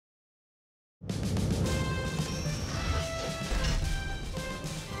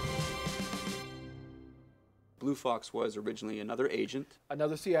Blue Fox was originally another agent.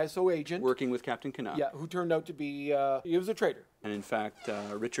 Another CISO agent. Working with Captain Canuck. Yeah, who turned out to be, he was a traitor. And in fact,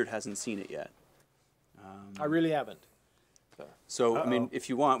 Richard hasn't seen it yet. I really haven't. So, I mean, if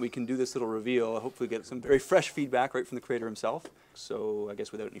you want, we can do this little reveal, hopefully get some very fresh feedback right from the creator himself. So, I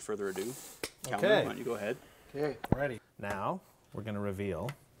guess without any further ado, Kalman, why don't you go ahead? Okay. Ready. Now, we're going to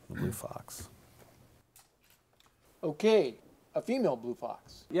reveal the Blue Fox. Okay, a female Blue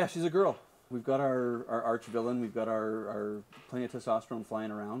Fox. Yeah, she's a girl. We've got our arch villain, we've got our plenty of testosterone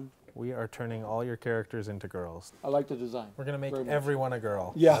flying around. We are turning all your characters into girls. I like the design. We're going to make everyone a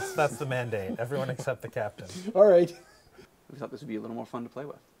girl. Yeah. That's the mandate. Everyone except the captain. All right. We thought this would be a little more fun to play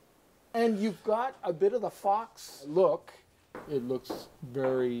with. And you've got a bit of the fox look. It looks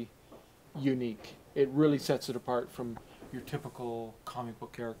very unique. It really sets it apart from your typical comic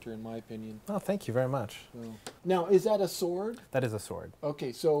book character, in my opinion. Oh, thank you very much. So. Now, is that a sword? That is a sword.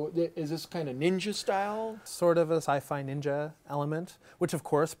 Okay, so is this kind of ninja style? Sort of a sci-fi ninja element, which of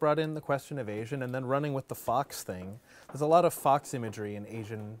course brought in the question of Asian, and then running with the fox thing. There's a lot of fox imagery in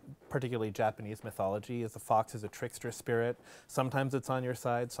Asian, particularly Japanese mythology, as the fox is a trickster spirit. Sometimes it's on your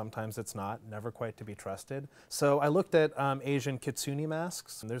side, sometimes it's not, never quite to be trusted. So I looked at Asian kitsune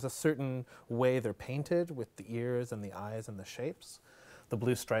masks. There's a certain way they're painted with the ears and the eyes and the shapes. The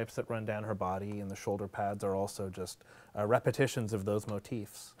blue stripes that run down her body and the shoulder pads are also just repetitions of those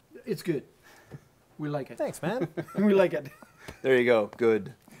motifs. It's good. We like it. Thanks, man. We like it. There you go.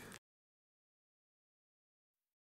 Good.